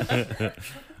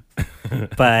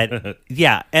 But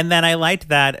yeah, and then I liked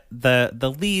that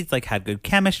the leads had good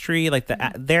chemistry,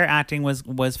 their acting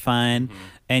was fun,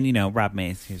 and Rob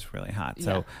Mays, he's really hot,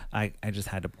 so I just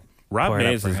had to. Rob pour it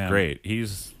up Mays for is him. great.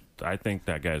 I think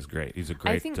that guy's great. He's a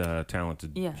great, think-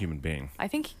 talented Yeah. human being. I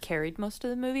think he carried most of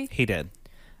the movie. He did,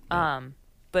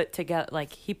 But to get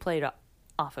he played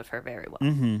off of her very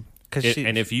well. because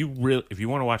And if you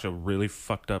want to watch a really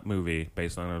fucked up movie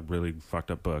based on a really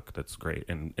fucked up book, that's great,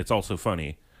 and it's also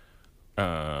funny.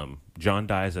 John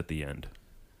dies at the end,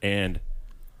 and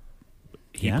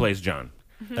he Yeah. plays John.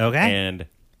 okay, And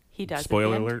He does. at the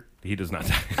spoiler end. alert, he does not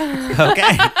die.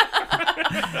 okay.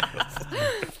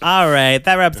 All right,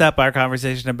 that wraps up our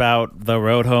conversation about the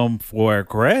road home for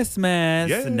Christmas.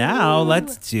 Yeah. Now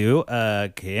let's do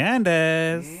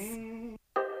Candace.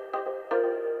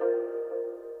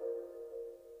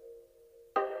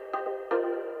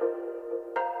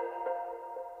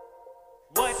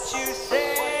 What you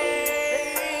say,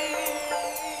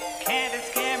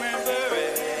 Candace Cameron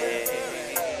Bure.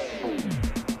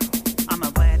 On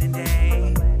my wedding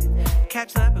day,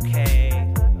 catch the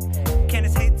bouquet.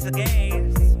 Candace hates the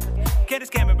gays. Candace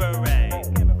Cameron Bure.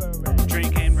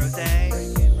 Drinking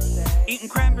rosé, eating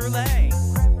creme brulee.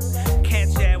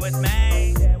 Can't share with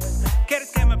me.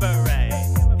 Candace Cameron Bure.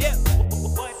 Yeah.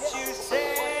 What you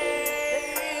say,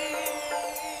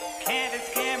 Candace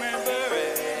Cameron Bure.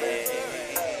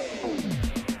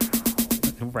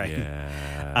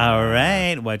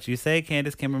 segment, What You Say,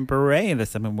 Candace Cameron Bure, the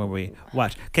segment where we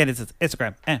watch Candace's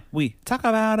Instagram and we talk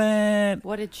about it.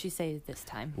 What did she say this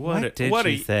time? What did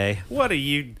she say? What are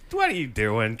you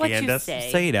doing, What'd you Candace?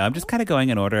 say? So, I'm just kind of going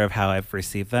in order of how I've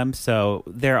received them. So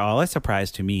they're all a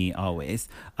surprise to me always.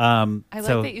 I like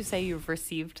that you say you've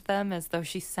received them as though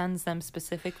she sends them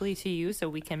specifically to you so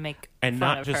we can make And fun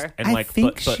not of just her. and I like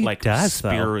think but she like does, though.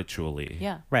 spiritually.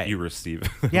 Yeah. Right. You receive.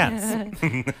 Yes.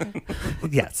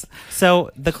 Yes.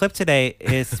 So the clip today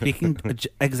is speaking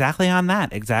exactly on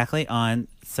that, exactly on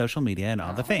social media and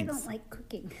all the I things. don't like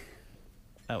cooking.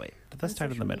 Oh, wait. Did that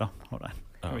start in the middle? Hold on.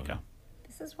 Here we go.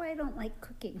 This is why I don't like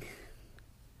cooking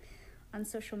on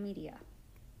social media.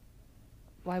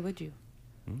 Why would you?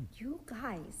 You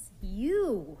guys,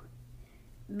 you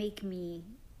make me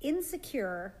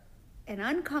insecure and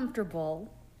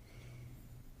uncomfortable,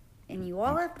 and you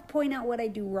all have to point out what I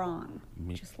do wrong.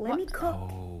 Just let me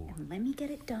cook and let me get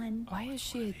it done. Why is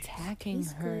she attacking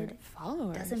He's her good.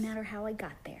 followers? Doesn't matter how I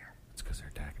got there. It's because they're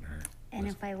attacking her. And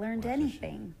if I learned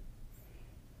anything,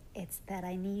 it's that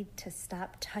I need to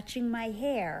stop touching my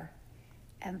hair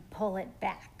and pull it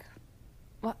back.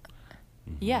 What?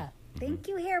 Yeah. Thank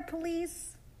you, hair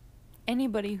police.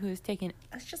 Anybody who's taken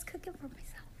I was just cooking for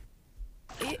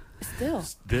myself. it still.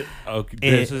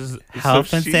 This is Health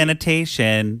so and she-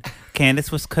 sanitation.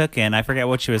 Candace was cooking. I forget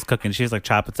what she was cooking. She was like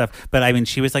chopping stuff. But I mean,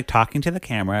 she was like talking to the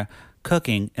camera,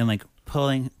 cooking, and like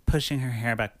pushing her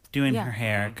hair back, doing Yeah. her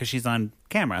hair because she's on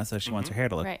camera. So she wants her hair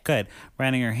to look Right. good.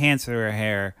 Running her hands through her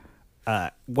hair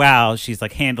while she's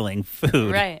like handling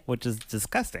food, Right. which is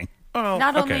disgusting. Oh,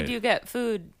 Not okay. only do you get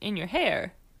food in your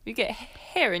hair, you get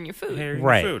hair in your food. Hair in your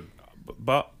Right. food.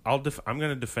 But I'm going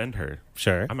to defend her.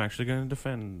 Sure. I'm actually going to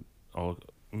defend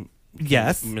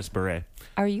Yes. Miss Beret.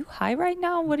 Are you high right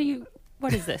now? What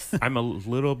is this? I'm a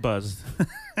little buzzed.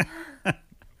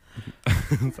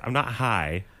 I'm not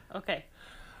high. Okay.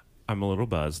 I'm a little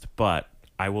buzzed, but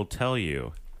I will tell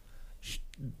you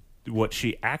what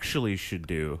she actually should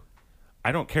do.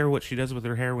 I don't care what she does with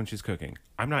her hair when she's cooking.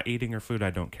 I'm not eating her food.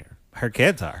 I don't care. Her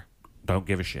kids are. Don't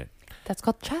give a shit. That's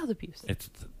called child abuse. It's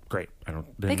great. I don't.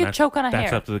 They then could that's- choke on a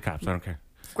That's hair. up to the cops. I don't care.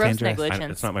 Gross dangerous.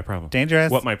 negligence. It's not my problem.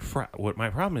 Dangerous. What my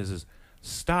problem is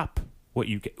stop. What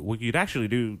you'd actually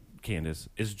do, Candace,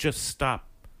 is just stop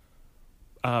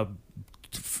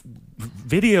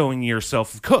videoing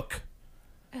yourself cook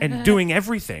and doing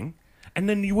everything, and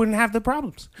then you wouldn't have the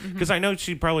problems. Because I know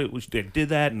she probably did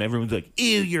that, and everyone's like,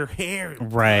 "Ew, your hair,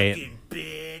 Right. fucking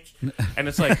bitch," and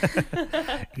it's like,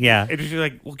 Yeah. and you're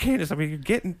like, "Well, Candace, I mean, you're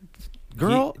getting,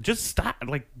 girl, just stop,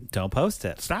 like, Don't post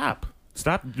it. stop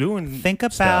doing. Think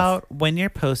stuff. about when you're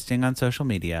posting on social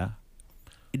media.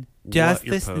 Does What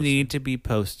you're this posting. need to be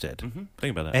posted? Mhm.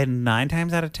 Think about that. And 9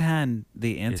 times out of 10,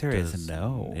 the It answer is does.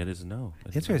 no. It is no.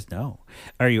 The answer is no.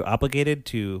 Are you obligated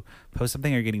to post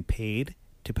something or getting paid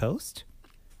to post?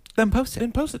 Then post it.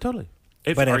 Then post it totally.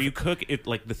 If, But are if- you cook it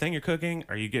like the thing you're cooking?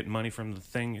 Are you getting money from the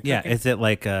thing you're Yeah, cooking? is it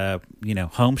like a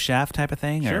Home Chef type of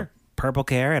thing Sure. or Purple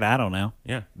Carrot? I don't know.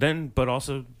 Yeah. Then, but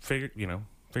also figure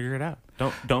it out.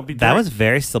 Don't be. That direct. was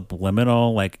very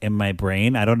subliminal, like in my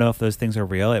brain. I don't know if those things are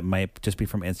real. It might just be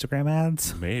from Instagram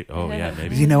ads. Maybe. Oh yeah,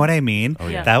 maybe. You know what I mean? Oh,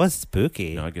 yeah. That was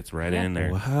spooky. No, it gets right Yeah. in there.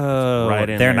 Whoa. Right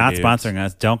in They're there, not dudes. sponsoring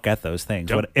us. Don't get those things.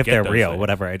 Don't If get they're those real, things.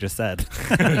 whatever I just said.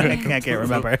 I can't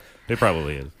remember. It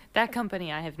probably is. That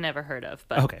company I have never heard of,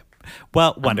 but Okay.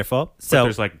 Well, wonderful. But So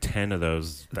there's like 10 of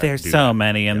those. that there's do so that.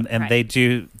 many, and Right.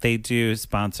 they do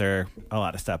sponsor a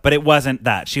lot of stuff. But it wasn't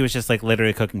that. She was just like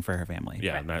literally cooking for her family.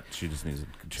 Yeah, Right. and that she just needs to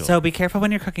chill. So be careful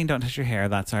when you're cooking. Don't touch your hair.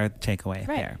 That's our takeaway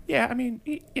Right. there. yeah, I mean,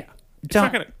 yeah. It's Don't-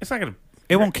 not gonna. It's not gonna.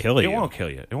 It won't kill you. It won't kill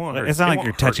you. It won't. Hurt. It's not it like won't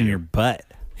you're hurt touching you. your butt.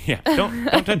 Yeah, don't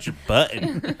touch your butt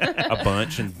a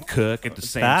bunch and cook at the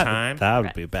same time. That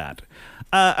would be bad.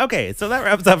 Okay, so that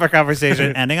wraps up our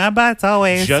conversation. Ending on butts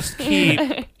always. Just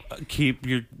keep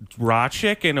your raw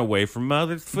chicken away from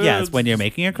other foods. Yes, when you're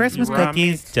making your Christmas Raw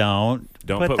cookies, meat. don't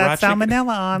Don't put put that raw chicken.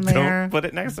 salmonella on there. Don't put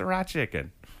it next to raw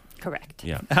chicken. correct.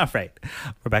 Yeah. All right.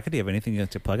 Rebecca, do you have anything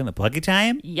to plug in the pluggy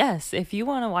time? Yes, if you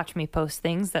want to watch me post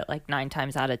things that like 9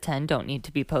 times out of 10 don't need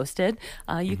to be posted,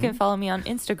 you can follow me on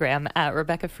Instagram at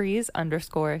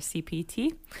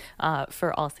RebeccaFreeze_CPT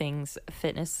for all things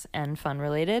fitness and fun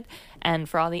related. And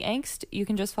for all the angst, you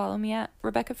can just follow me at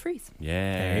Rebecca Freeze.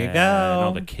 Yeah. There you And go.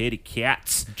 all the kitty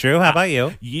cats. Drew, how about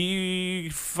you?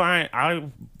 You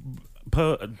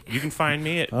can find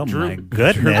me at Oh Drew, my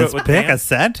goodness. Drew with Pick a Pants.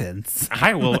 sentence.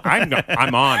 I will.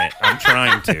 I'm on it. I'm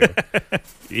trying to.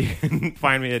 You can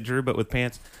find me at Drew but with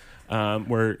Pants,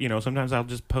 where sometimes I'll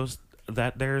just post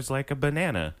that there's like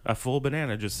a full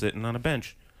banana just sitting on a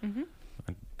bench.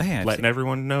 Yeah, letting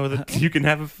everyone know that you can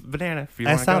have a banana if you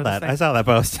I want to go saw to the that. thing. I saw that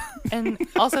post. And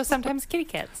also sometimes kitty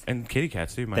cats. And kitty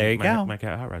cats too. There you go. My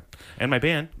cat Hot Rod. And my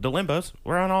band, The Limbos.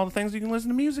 We're on all the things you can listen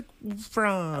to music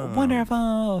from.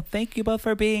 Wonderful. Thank you both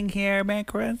for being here. Merry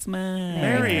Christmas.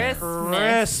 Merry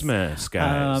Christmas,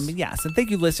 guys. Yes, and thank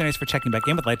you, listeners, for checking back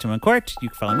in with Light and Court. You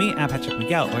can follow me at Patrick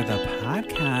Miguel or the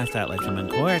podcast at Light and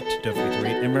Court. Don't forget to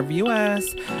rate and review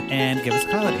us. And give us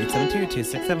a call at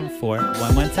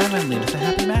 872-267-4117. Leave us a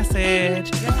happy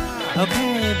message.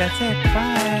 Okay, that's it.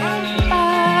 Bye.